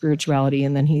about spirituality.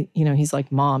 And then he's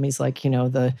like, Mom, he's like,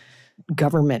 the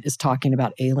government is talking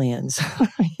about aliens,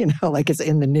 like it's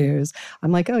in the news.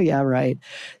 I'm like, oh yeah, right.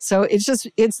 So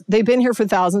they've been here for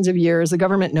thousands of years. The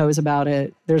government knows about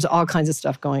it. There's all kinds of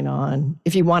stuff going on.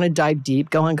 If you want to dive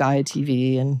deep, go on Gaia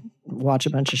TV and watch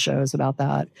a bunch of shows about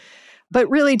that. But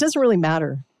really, it doesn't really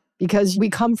matter because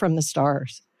we come from the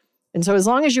stars. And so as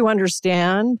long as you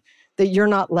understand that you're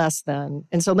not less than.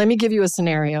 And so let me give you a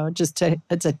scenario, it's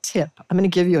a tip. I'm going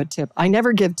to give you a tip. I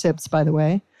never give tips, by the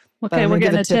way. Okay, we're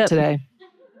getting a tip today.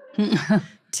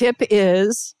 Tip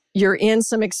is you're in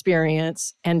some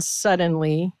experience and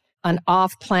suddenly an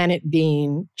off-planet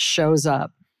being shows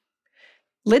up.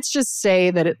 Let's just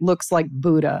say that it looks like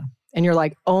Buddha. And you're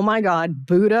like, oh my God,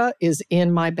 Buddha is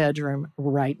in my bedroom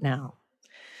right now.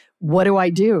 What do I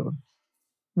do?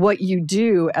 What you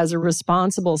do as a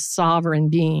responsible sovereign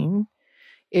being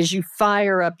is you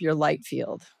fire up your light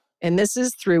field. And this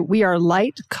is we are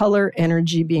light color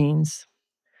energy beings.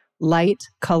 Light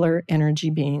color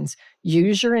energy beings.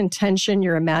 Use your intention,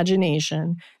 your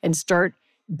imagination, and start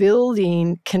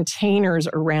building containers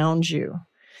around you.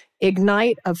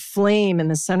 Ignite a flame in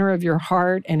the center of your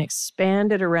heart and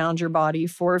expand it around your body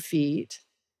 4 feet.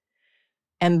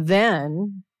 And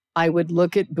then I would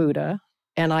look at Buddha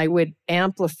and I would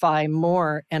amplify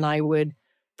more and I would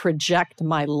project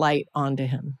my light onto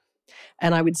him.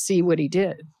 And I would see what he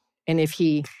did. And if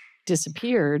he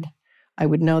disappeared, I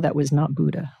would know that was not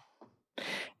Buddha.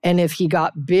 And if he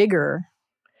got bigger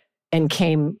and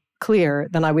came clear,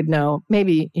 then I would know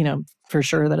maybe, for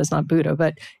sure that it's not Buddha,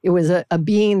 but it was a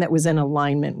being that was in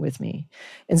alignment with me.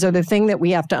 And so the thing that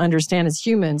we have to understand as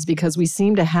humans, because we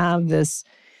seem to have this,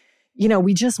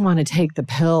 we just want to take the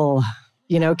pill.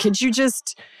 Could you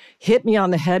just hit me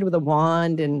on the head with a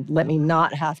wand and let me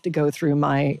not have to go through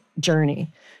my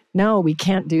journey? No, we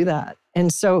can't do that.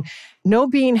 And so no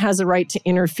being has a right to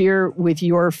interfere with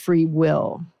your free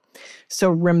will. So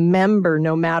remember,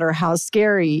 no matter how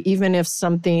scary, even if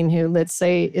something who, let's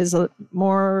say, is a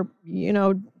more,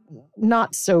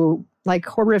 not so like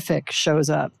horrific shows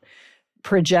up,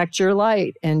 project your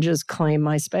light and just claim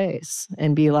my space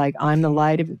and be like, I'm the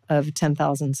light of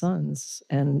 10,000 suns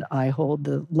and I hold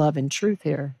the love and truth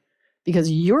here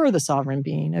because you're the sovereign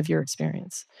being of your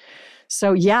experience.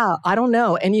 So yeah, I don't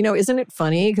know. And isn't it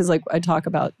funny? Because like I talk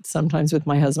about sometimes with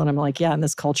my husband, I'm like, yeah, in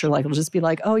this culture, like it'll just be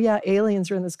like, oh yeah,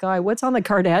 aliens are in the sky. What's on the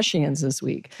Kardashians this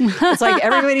week? It's like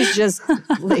everybody's just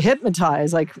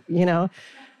hypnotized,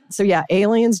 So yeah,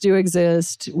 aliens do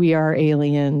exist. We are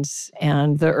aliens.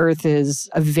 And the Earth is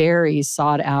a very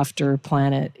sought after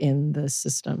planet in the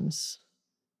systems.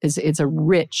 It's a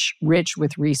rich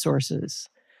with resources,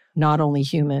 not only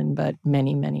human, but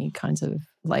many, many kinds of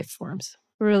life forms.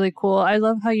 Really cool. I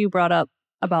love how you brought up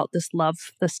about this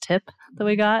tip that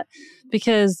we got,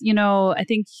 because, I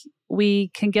think we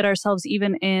can get ourselves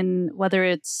even in whether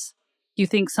it's you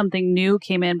think something new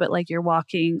came in, but like you're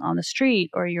walking on the street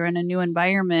or you're in a new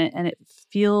environment and it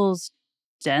feels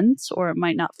dense or it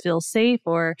might not feel safe,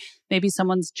 or maybe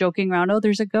someone's joking around, oh,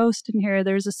 there's a ghost in here,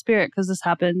 there's a spirit, because this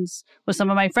happens with some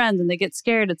of my friends and they get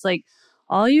scared. It's like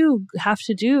all you have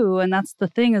to do, and that's the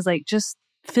thing, is like just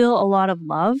feel a lot of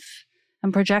love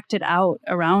and project it out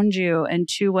around you and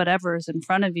to whatever's in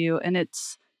front of you. And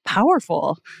it's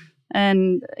powerful.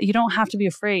 And you don't have to be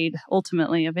afraid,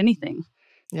 ultimately, of anything.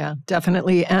 Yeah,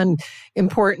 definitely. And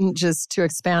important, just to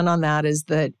expand on that, is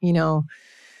that,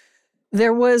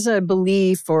 there was a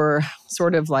belief or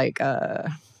sort of like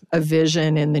a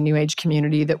vision in the New Age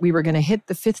community that we were going to hit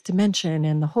the 5th dimension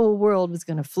and the whole world was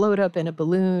going to float up in a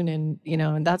balloon. And,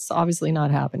 and that's obviously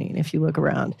not happening if you look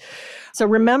around. So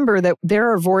remember that there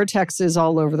are vortexes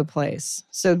all over the place.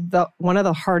 So one of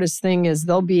the hardest thing is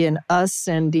there'll be an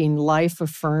ascending,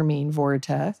 life-affirming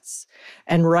vortex.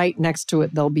 And right next to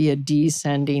it, there'll be a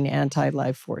descending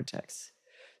anti-life vortex.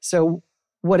 So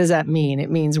what does that mean? It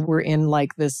means we're in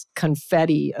like this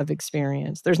confetti of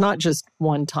experience. There's not just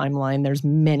one timeline. There's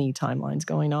many timelines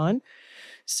going on.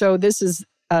 So this is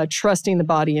trusting the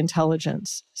body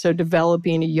intelligence. So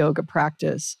developing a yoga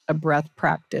practice, a breath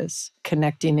practice,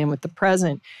 connecting in with the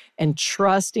present, and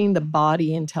trusting the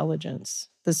body intelligence.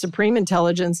 The supreme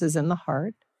intelligence is in the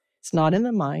heart. It's not in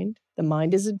the mind. The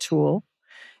mind is a tool.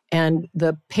 And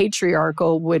the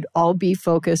patriarchal would all be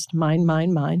focused, mind,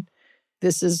 mind, mind.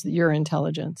 This is your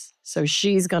intelligence. So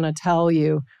she's going to tell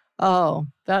you, oh,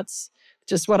 that's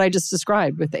just what I just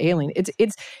described with the alien.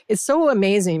 It's so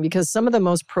amazing because some of the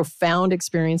most profound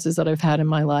experiences that I've had in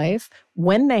my life,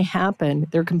 when they happen,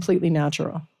 they're completely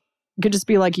natural. It could just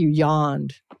be like you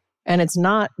yawned, and it's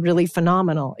not really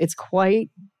phenomenal. It's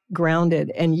quite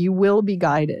grounded, and you will be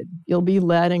guided. You'll be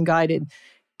led and guided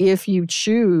if you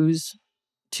choose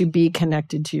to be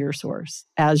connected to your source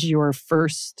as your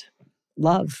first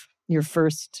love, your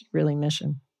first really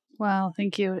mission. Wow,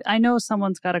 thank you. I know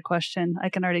someone's got a question. I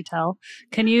can already tell.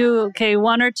 Okay,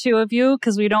 one or two of you,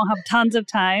 because we don't have tons of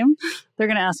time. They're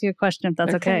going to ask you a question if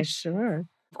that's okay. Sure.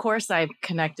 Of course, I've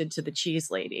connected to the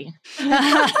cheese lady.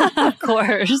 Of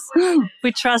course.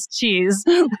 We trust cheese.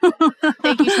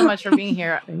 Thank you so much for being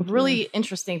here. Really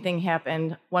interesting thing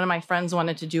happened. One of my friends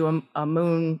wanted to do a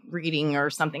moon reading or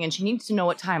something, and she needs to know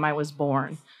what time I was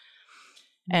born.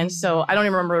 And so I don't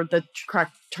even remember the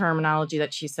correct terminology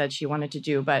that she said she wanted to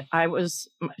do, but I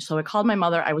called my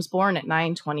mother. I was born at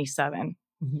 9:27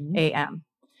 a.m.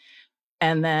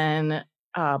 And then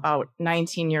about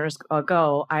 19 years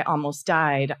ago, I almost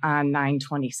died on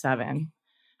 9/27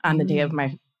 on the day of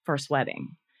my first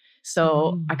wedding.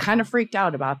 So I kind of freaked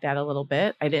out about that a little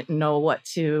bit. I didn't know what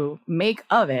to make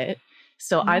of it.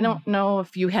 So I don't know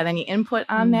if you had any input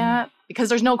on that, because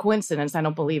there's no coincidence. I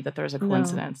don't believe that there's a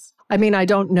coincidence. I mean, I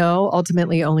don't know.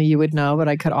 Ultimately, only you would know, but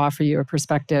I could offer you a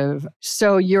perspective.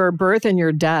 So your birth and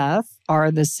your death are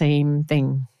the same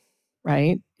thing,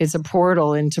 right? It's a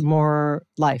portal into more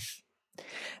life.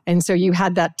 And so you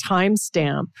had that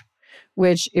timestamp,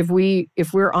 which if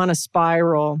we're on a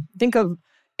spiral, think of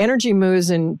energy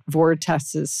moves in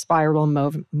vortexes, spiral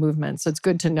movements. So it's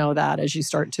good to know that as you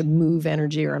start to move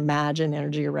energy or imagine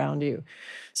energy around you.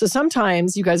 So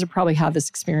sometimes you guys will probably have this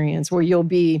experience where you'll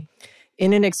be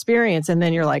in an experience and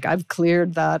then you're like, I've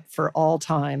cleared that for all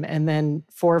time. And then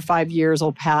 4 or 5 years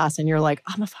will pass and you're like,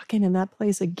 I'm fucking in that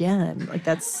place again. Like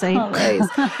that same place.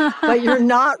 But you're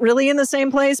not really in the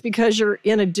same place because you're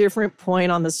in a different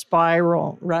point on the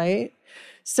spiral, right?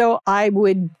 So I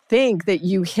would think that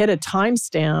you hit a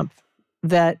timestamp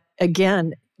that,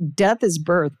 again, death is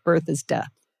birth, birth is death.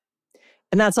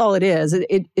 And that's all it is.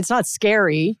 It's not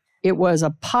scary. It was a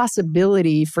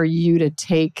possibility for you to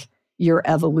take your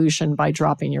evolution by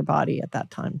dropping your body at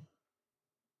that time.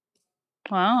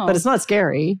 Wow. But it's not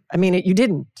scary. I mean, you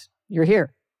didn't. You're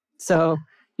here. So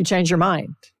you changed your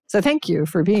mind. So thank you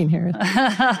for being here.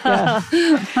 Yeah.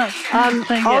 Thank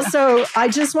you. Also, I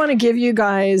just want to give you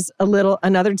guys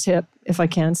another tip, if I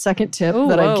can. Second tip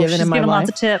that I've given in my life. Lots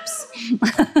of tips.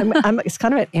 It's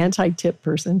kind of an anti-tip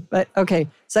person, but okay.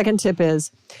 Second tip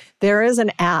is there is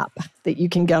an app that you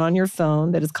can get on your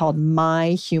phone that is called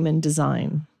My Human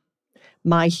Design.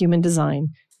 My Human Design.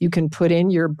 You can put in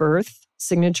your birth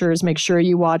signatures, make sure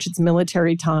you watch its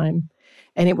military time,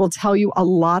 and it will tell you a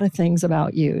lot of things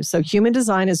about you. So human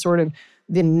design is sort of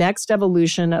the next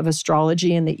evolution of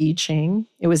astrology and the I Ching.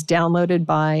 It was downloaded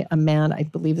by a man, I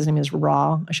believe his name is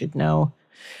Ra, I should know.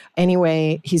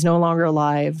 Anyway, he's no longer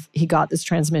alive. He got this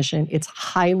transmission. It's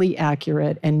highly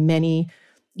accurate, and many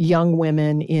young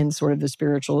women in sort of the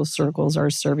spiritual circles are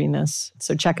serving this.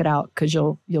 So check it out because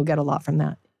you'll get a lot from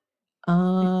that.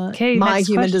 Okay, My next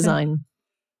Human question. Design.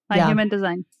 My Human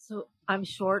Design. So I'm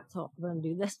short, so I'm going to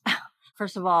do this.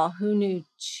 First of all, who knew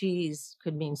cheese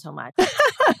could mean so much?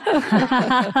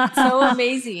 So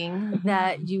amazing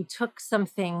that you took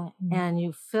something and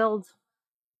you filled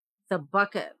the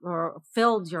bucket or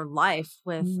filled your life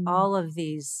with all of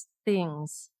these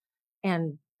things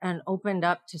and opened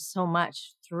up to so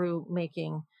much through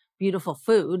making beautiful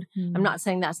food. I'm not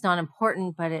saying that's not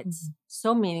important, but it's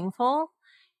so meaningful.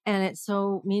 And it's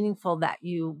so meaningful that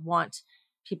you want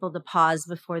people to pause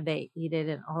before they eat it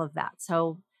and all of that.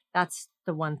 So that's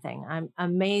the one thing. I'm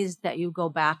amazed that you go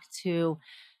back to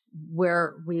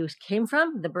where we came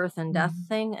from, the birth and death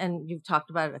thing. And you've talked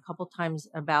about it a couple times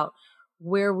about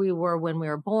where we were when we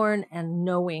were born and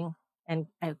knowing and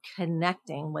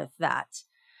connecting with that,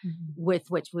 with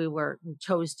which we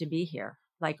chose to be here,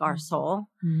 like our soul.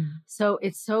 So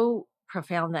it's so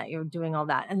profound that you're doing all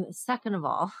that. And second of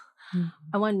all,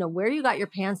 I want to know where you got your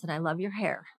pants, and I love your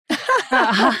hair.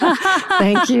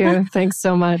 Thank you. Thanks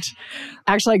so much.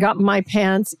 Actually, I got my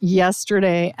pants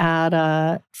yesterday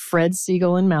at Fred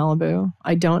Siegel in Malibu.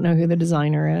 I don't know who the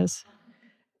designer is.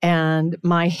 And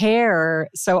my hair,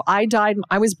 so I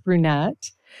was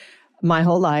brunette my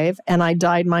whole life, and I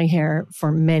dyed my hair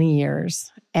for many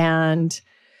years. And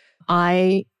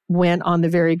I went on the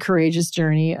very courageous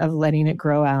journey of letting it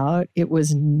grow out. It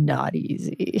was not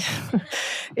easy.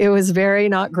 It was very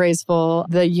not graceful.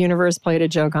 The universe played a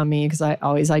joke on me because I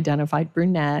always identified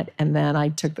brunette. And then I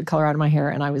took the color out of my hair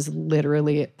and I was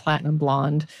literally platinum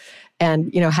blonde.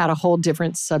 and, had a whole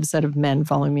different subset of men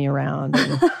following me around.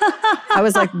 And I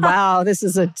was like, wow, this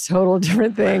is a total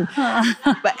different thing.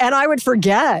 And I would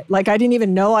forget, I didn't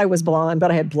even know I was blonde,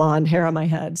 but I had blonde hair on my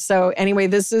head. So anyway,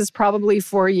 this is probably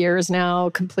 4 years now,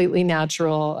 completely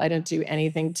natural. I didn't do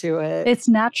anything to it. It's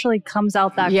naturally comes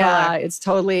out that color. Yeah, it's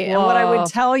totally. Whoa. And what I would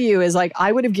tell you is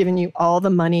I would have given you all the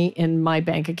money in my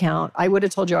bank account. I would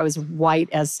have told you I was white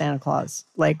as Santa Claus,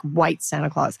 like white Santa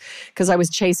Claus, because I was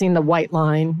chasing the white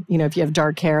line. If you have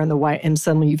dark hair and the white, and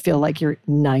suddenly you feel like you're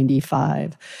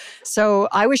 95. So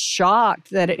I was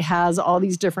shocked that it has all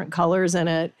these different colors in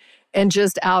it. And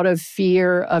just out of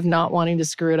fear of not wanting to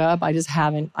screw it up, I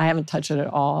haven't touched it at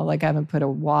all. I haven't put a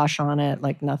wash on it,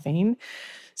 nothing.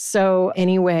 So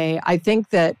anyway, I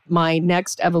think that my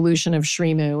next evolution of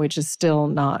Shrimu, which is still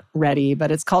not ready,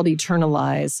 but it's called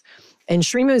Eternalize. And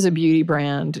Shrimu is a beauty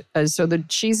brand. So the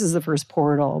cheese is the first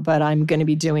portal, but I'm going to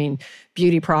be doing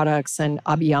beauty products and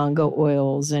Abhyanga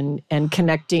oils and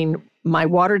connecting my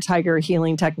water tiger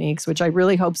healing techniques, which I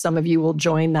really hope some of you will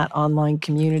join that online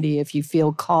community if you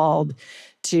feel called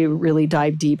to really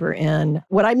dive deeper in.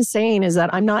 What I'm saying is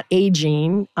that I'm not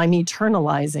aging, I'm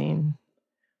eternalizing.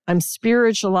 I'm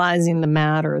spiritualizing the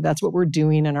matter. That's what we're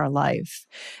doing in our life.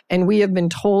 And we have been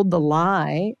told the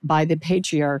lie by the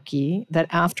patriarchy that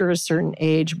after a certain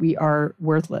age, we are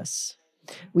worthless.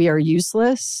 We are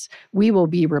useless. We will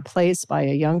be replaced by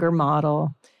a younger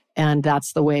model. And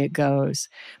that's the way it goes.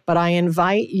 But I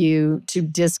invite you to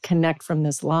disconnect from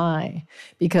this lie,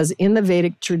 because in the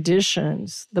Vedic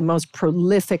traditions, the most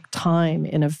prolific time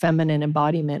in a feminine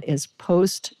embodiment is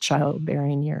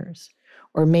post-childbearing years,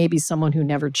 or maybe someone who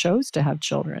never chose to have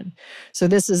children. So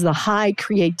this is the high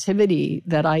creativity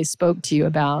that I spoke to you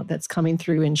about that's coming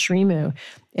through in Shrimu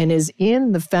and is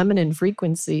in the feminine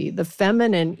frequency, the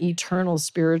feminine eternal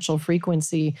spiritual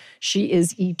frequency. She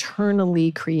is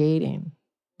eternally creating.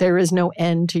 There is no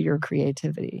end to your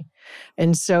creativity.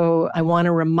 And so I want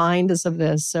to remind us of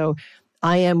this. So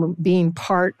I am being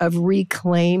part of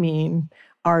reclaiming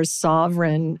our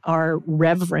sovereign, our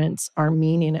reverence, our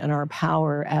meaning, and our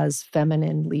power as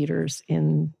feminine leaders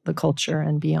in the culture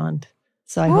and beyond.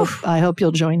 So I hope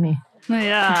you'll join me.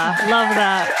 Yeah, love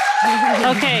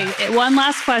that. Okay, one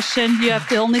last question. You have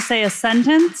to only say a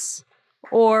sentence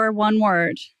or one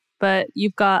word, but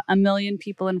you've got 1 million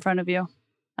people in front of you.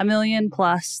 1 million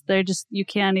plus. You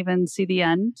can't even see the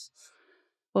end.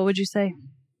 What would you say?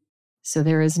 So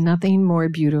there is nothing more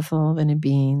beautiful than a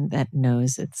being that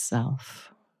knows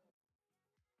itself.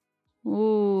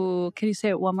 Ooh, can you say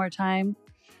it one more time?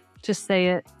 Just say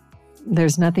it.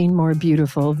 There's nothing more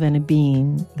beautiful than a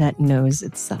being that knows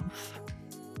itself.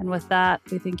 And with that,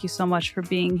 we thank you so much for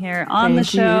being here on the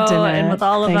Thank you, show Danette. and with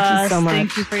all of Thank us. you so much.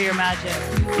 Thank you for your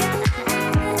magic.